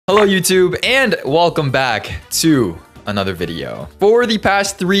Hello YouTube, and welcome back to another video. For the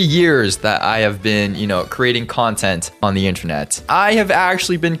past 3 years that I have been, creating content on the internet, I have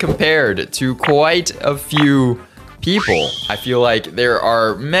actually been compared to quite a few people. I feel like there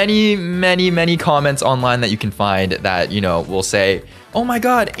are many comments online that you can find that, will say, oh my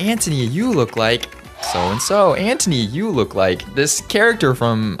god, Anthony, you look like so-and-so. Anthony, you look like this character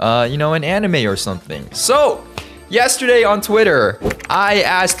from, an anime or something. So, yesterday on Twitter, I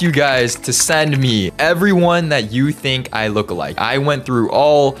asked you guys to send me everyone that you think I look alike. I went through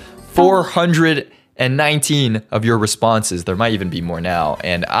all 419 of your responses. There might even be more now.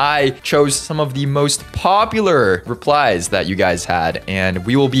 And I chose some of the most popular replies that you guys had. And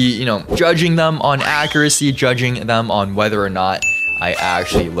we will be, judging them on accuracy, judging them on whether or not I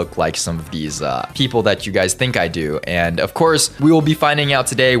actually look like some of these people that you guys think I do. And of course, we will be finding out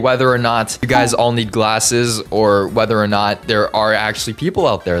today whether or not you guys all need glasses or whether or not there are actually people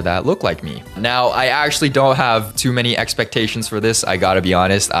out there that look like me. Now, I actually don't have too many expectations for this. I gotta be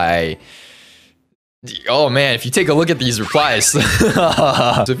honest. Oh man, if you take a look at these replies. So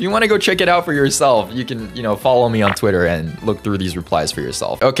if you want to go check it out for yourself, you can, follow me on Twitter and look through these replies for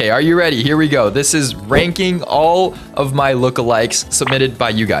yourself. Okay, are you ready? Here we go. This is ranking all of my lookalikes submitted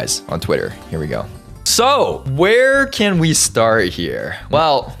by you guys on Twitter. Here we go. So, where can we start here?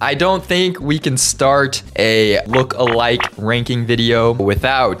 Well, I don't think we can start a lookalike ranking video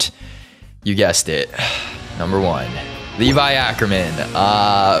without, you guessed it, number 1, Levi Ackerman.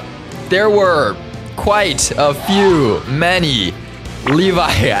 There were quite a few, many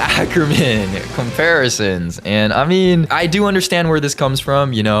Levi Ackerman comparisons. And I mean, I do understand where this comes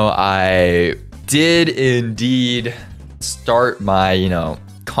from. I did indeed start my,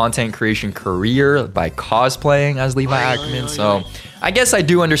 content creation career by cosplaying as Levi Ackerman. So I guess I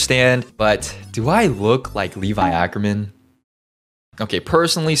do understand, but do I look like Levi Ackerman? Okay,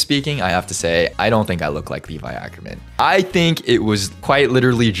 personally speaking, I have to say, I don't think I look like Levi Ackerman. I think it was quite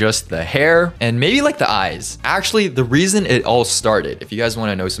literally just the hair and maybe like the eyes. Actually, the reason it all started, if you guys want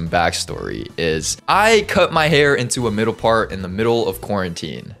to know some backstory, is I cut my hair into a middle part in the middle of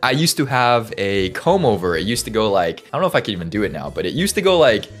quarantine. I used to have a comb over. It used to go like, I don't know if I can even do it now, but it used to go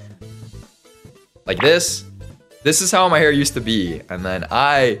like this. This is how my hair used to be, and then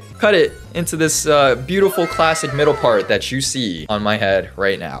I cut it into this beautiful classic middle part that you see on my head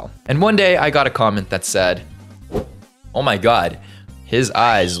right now. And one day I got a comment that said, oh my god, his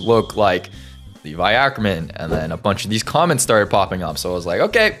eyes look like Levi Ackerman. And then a bunch of these comments started popping up, so I was like,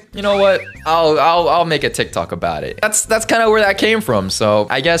 okay, you know what, I'll make a TikTok about it. That's kind of where that came from. So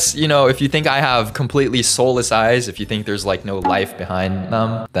I guess, if you think I have completely soulless eyes, if you think there's like no life behind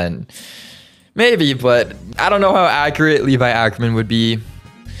them, then maybe, but I don't know how accurate Levi Ackerman would be.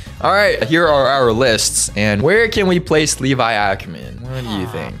 All right, here are our lists. And where can we place Levi Ackerman? What do you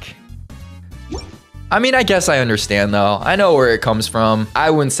think? I mean, I guess I understand though. I know where it comes from. I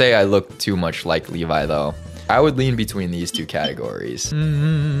wouldn't say I look too much like Levi though. I would lean between these two categories.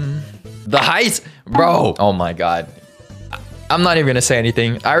 The height, bro. Oh my god. I'm not even gonna say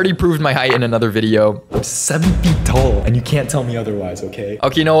anything. I already proved my height in another video. I'm 7 feet tall, and you can't tell me otherwise, okay?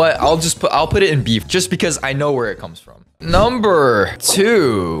 Okay, you know what? I'll put it in beef, just because I know where it comes from. Number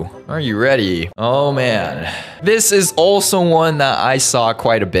 2. Are you ready? Oh man. This is also one that I saw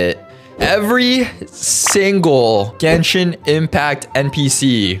quite a bit. Every single Genshin Impact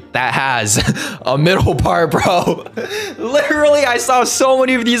NPC that has a middle part, bro. Literally, I saw so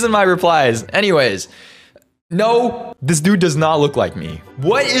many of these in my replies. Anyways. No, this dude does not look like me.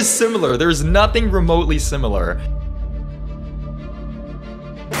 What is similar? There's nothing remotely similar.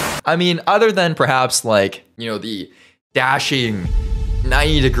 I mean, other than perhaps like, the dashing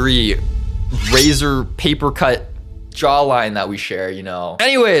 90-degree razor paper cut jawline that we share,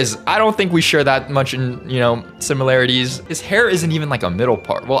 Anyways, I don't think we share that much in, similarities. His hair isn't even like a middle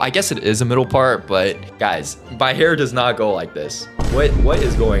part. Well, I guess it is a middle part, but guys, my hair does not go like this. What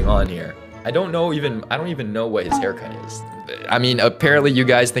is going on here? I don't even know what his haircut is. I mean, apparently you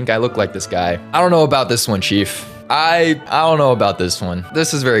guys think I look like this guy. I don't know about this one, Chief. I don't know about this one.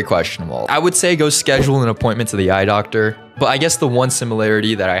 This is very questionable. I would say go schedule an appointment to the eye doctor. But I guess the one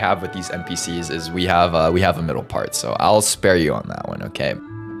similarity that I have with these NPCs is we have a middle part. So I'll spare you on that one, okay?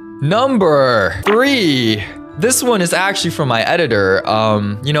 Number 3. This one is actually from my editor.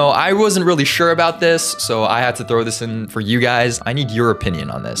 I wasn't really sure about this, so I had to throw this in for you guys. I need your opinion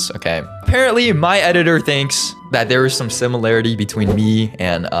on this, okay? Apparently, my editor thinks that there is some similarity between me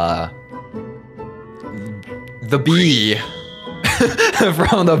and, the bee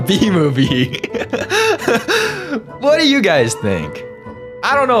from the Bee movie. What do you guys think?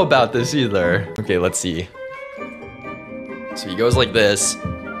 I don't know about this either. Okay, let's see. So he goes like this.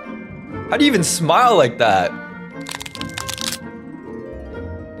 How do you even smile like that?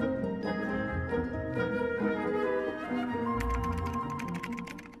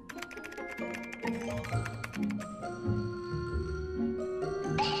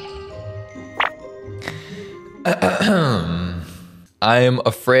 I am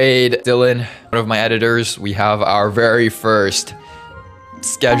afraid, Dylan, one of my editors, we have our very first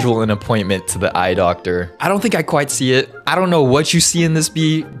schedule an appointment to the eye doctor. I don't think I quite see it. I don't know what you see in this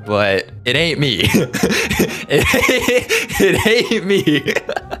bee, but it ain't me. it ain't me.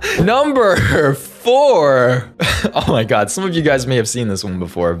 Number 4. Oh my God, some of you guys may have seen this one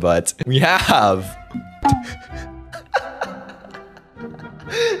before, but we have...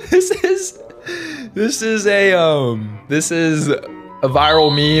 This is a viral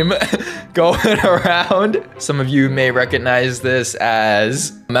meme going around. Some of you may recognize this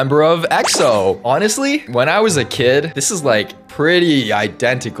as a member of EXO. Honestly, when I was a kid, this is like pretty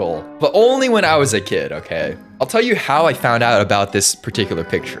identical, but only when I was a kid, okay? I'll tell you how I found out about this particular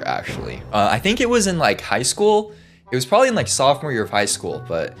picture, actually. I think it was in like high school. It was probably in like sophomore year of high school,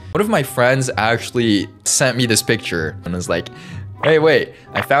 but one of my friends actually sent me this picture and was like, hey, wait,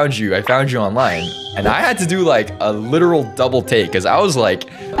 I found you online. And I had to do like a literal double take because I was like,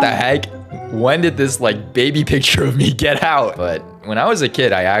 what the heck? When did this like baby picture of me get out? But when I was a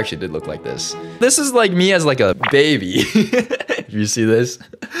kid, I actually did look like this. This is like me as like a baby. You see this?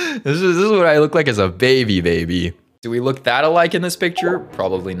 This is what I look like as a baby. Do we look that alike in this picture?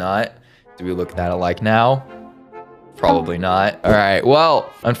 Probably not. Do we look that alike now? Probably not. All right,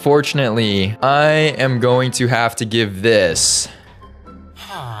 well, unfortunately, I am going to have to give this...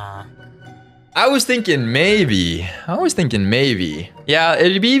 I was thinking maybe. Yeah,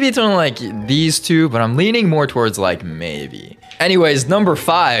 it'd be between like these two, but I'm leaning more towards like maybe. Anyways, number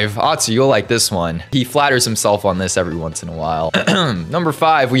 5, Atsu, you'll like this one. He flatters himself on this every once in a while. Number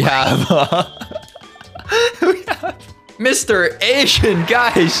 5, we have, Mr. Asian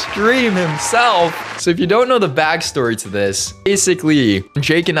guy stream himself. So if you don't know the backstory to this, basically, when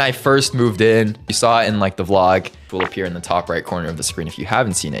Jake and I first moved in, you saw it in like the vlog. It will appear in the top right corner of the screen. If you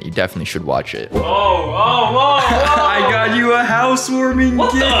haven't seen it, you definitely should watch it. Whoa. I got you a housewarming gift.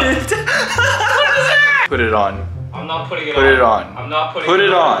 What is that? Put it on. I'm not putting it on. Put it on. I'm not putting Put it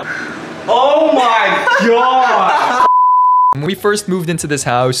it on. Oh my God. When we first moved into this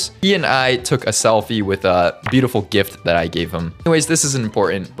house, he and I took a selfie with a beautiful gift that I gave him. Anyways, this isn't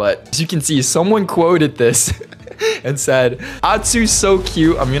important, but as you can see, someone quoted this and said, Atsu's so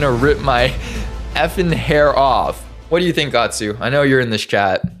cute, I'm gonna rip my effing hair off. What do you think, Atsu? I know you're in this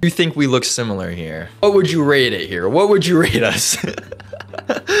chat. Do you think we look similar here? What would you rate it here? What would you rate us?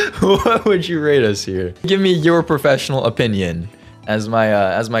 What would you rate us here? Give me your professional opinion as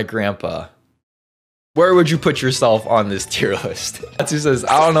my grandpa. Where would you put yourself on this tier list? Atsu says,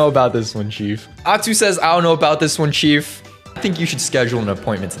 I don't know about this one, Chief. Atsu says, I don't know about this one, Chief. I think you should schedule an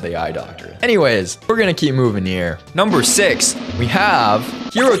appointment to the eye doctor. Anyways, we're gonna keep moving here. Number 6, we have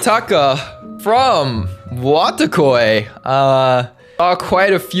Hirotaka from Watakoi. Saw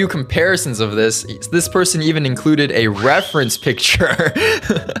quite a few comparisons of this. This person even included a reference picture.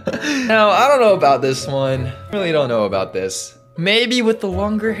 Now, I don't know about this one. I really don't know about this. Maybe with the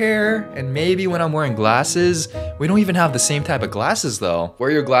longer hair, and maybe when I'm wearing glasses. We don't even have the same type of glasses though.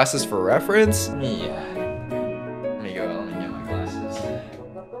 Wear your glasses for reference? Yeah. Let me get my glasses.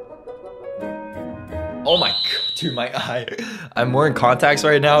 Oh my God, dude, my eye. I'm wearing contacts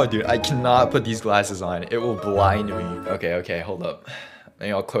right now. Dude, I cannot put these glasses on. It will blind me. Okay, hold up.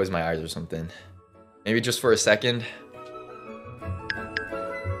 Maybe I'll close my eyes or something. Maybe just for a second.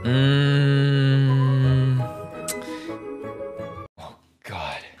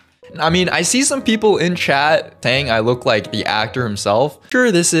 I mean, I see some people in chat saying I look like the actor himself.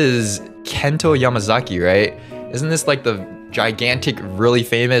 Sure, this is Kento Yamazaki, right? Isn't this like the gigantic, really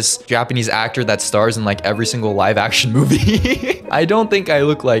famous Japanese actor that stars in like every single live action movie? I don't think I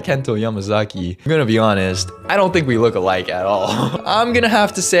look like Kento Yamazaki. I'm gonna be honest. I don't think we look alike at all. I'm gonna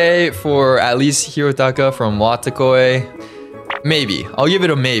have to say for at least Hirotaka from Watakoi, maybe. I'll give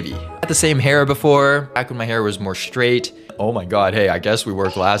it a maybe. I had the same hair before, back when my hair was more straight. Oh my God, hey, I guess we wear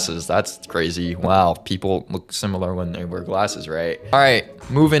glasses. That's crazy. Wow, people look similar when they wear glasses, right? All right,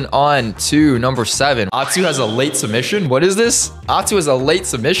 moving on to number 7. Atsu has a late submission. What is this? Atsu has a late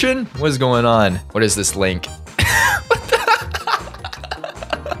submission? What is going on? What is this link?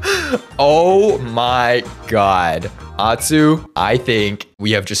 Oh my God. Atsu, I think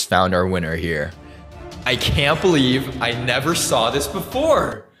we have just found our winner here. I can't believe I never saw this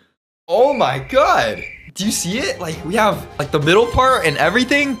before. Oh my God. Do you see it? Like, we have like the middle part and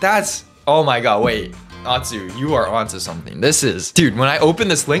everything. That's, oh my God, wait. Natsu, you are onto something. This is, dude, when I opened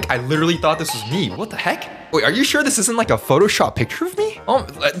this link, I literally thought this was me. What the heck? Wait, are you sure this isn't like a Photoshop picture of me? Oh,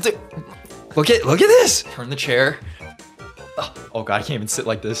 look at this. Turn the chair. Oh God, I can't even sit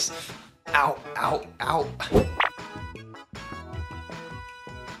like this. Ow, ow, ow.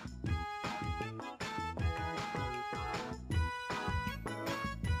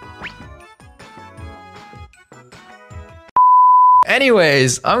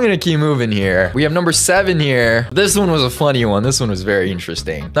 Anyways, I'm gonna keep moving here. We have number 7 here. This one was a funny one. This one was very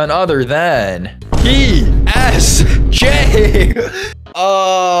interesting. None other than PSJ.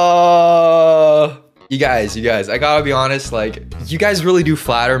 You guys, I gotta be honest, like, you guys really do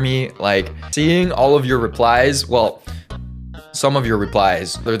flatter me. Like, seeing all of your replies, well, some of your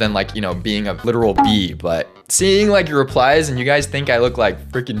replies, other than like, you know, being a literal B, but seeing like your replies and you guys think I look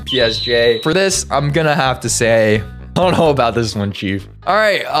like freaking PSJ. For this, I'm gonna have to say, I don't know about this one, Chief. All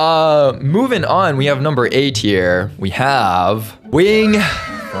right, moving on, we have number 8 here. We have Wing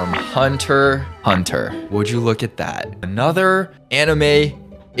from Hunter x Hunter. Would you look at that? Another anime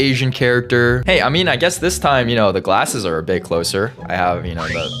Asian character. Hey, I mean, I guess this time, you know, the glasses are a bit closer. I have, you know,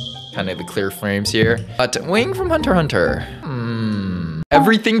 the kind of the clear frames here. But Wing from Hunter x Hunter.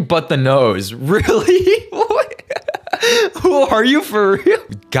 Everything but the nose. Really? Who are you for real?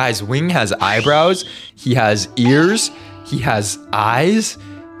 Guys, Wing has eyebrows. He has ears. He has eyes.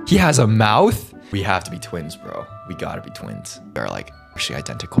 He has a mouth. We have to be twins, bro. We gotta be twins. We are like actually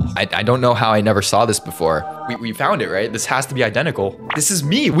identical. I don't know how I never saw this before. We found it, right? This has to be identical. This is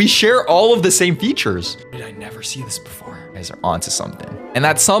me. We share all of the same features. Did I never see this before? You guys are onto something. And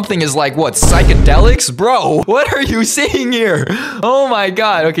that something is like, what, psychedelics? Bro, what are you seeing here? Oh my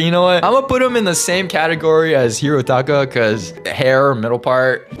God. Okay, you know what? I'm gonna put him in the same category as Hirotaka because hair, middle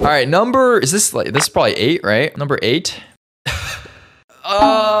part. All right, number, is this like, this is probably 8, right? Number 8.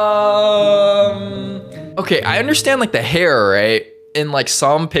 Okay, I understand like the hair, right? In like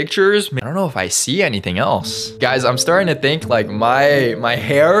some pictures, I don't know if I see anything else. Guys, I'm starting to think like my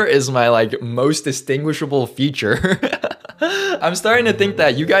hair is my like most distinguishable feature. I'm starting to think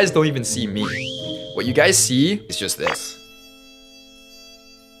that you guys don't even see me. What you guys see is just this.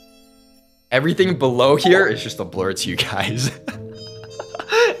 Everything below here is just a blur to you guys.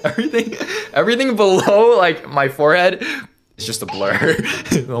 everything below like my forehead is just a blur.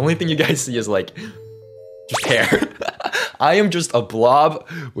 The only thing you guys see is like just hair. I am just a blob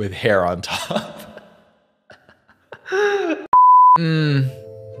with hair on top.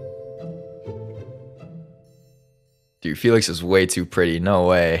 Dude, Felix is way too pretty. No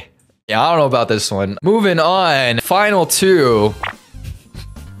way. Yeah, I don't know about this one. Moving on. Final 2.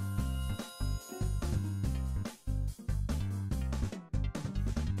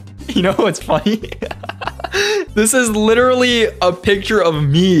 You know what's funny? This is literally a picture of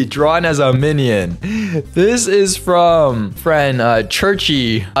me drawn as a minion. This is from friend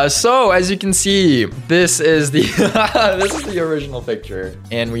Churchy. So as you can see, this is the this is the original picture,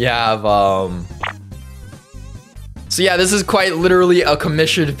 and we have so yeah, this is quite literally a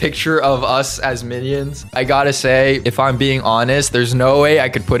commissioned picture of us as minions. I gotta say, if I'm being honest, there's no way I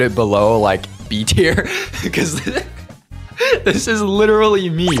could put it below like B tier because this is literally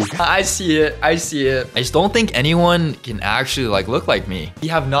me. I see it. I see it. I just don't think anyone can actually like look like me. We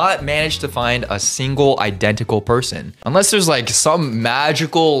have not managed to find a single identical person. Unless there's like some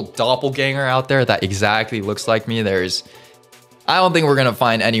magical doppelganger out there that exactly looks like me. I don't think we're gonna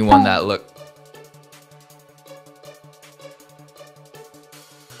find anyone that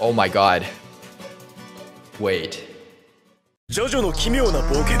Oh my God. Wait. JoJo no Kimyou na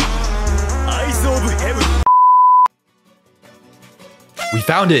Bouken. Eyes of Heaven. We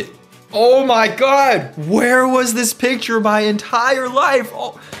found it. Oh my God. Where was this picture my entire life?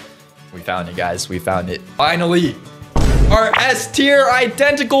 Oh, we found it, guys. We found it. Finally. Our S tier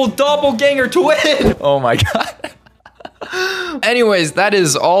identical doppelganger twin. Oh my God. Anyways, that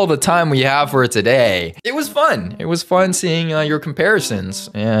is all the time we have for today. It was fun. It was fun seeing your comparisons.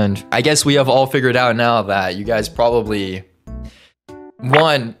 And I guess we have all figured out now that you guys probably,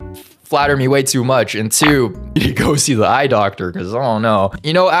 1, flatter me way too much, and 2, you need to go see the eye doctor because I don't know.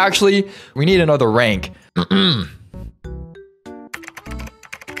 You know, actually, we need another rank.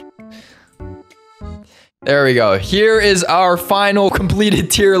 There we go. Here is our final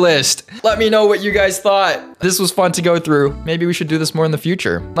completed tier list. Let me know what you guys thought. This was fun to go through. Maybe we should do this more in the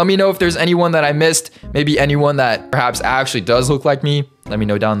future. Let me know if there's anyone that I missed. Maybe anyone that perhaps actually does look like me. Let me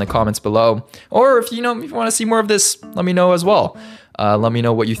know down in the comments below. Or if you want to see more of this, let me know as well. Let me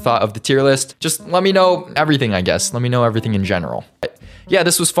know what you thought of the tier list. Just let me know everything, I guess. Let me know everything in general. But yeah,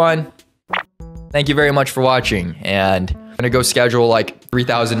 this was fun. Thank you very much for watching. And I'm gonna go schedule like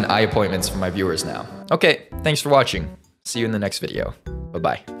 3,000 eye appointments for my viewers now. Okay, thanks for watching. See you in the next video.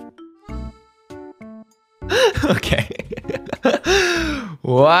 Bye-bye. Okay.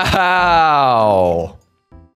 Wow.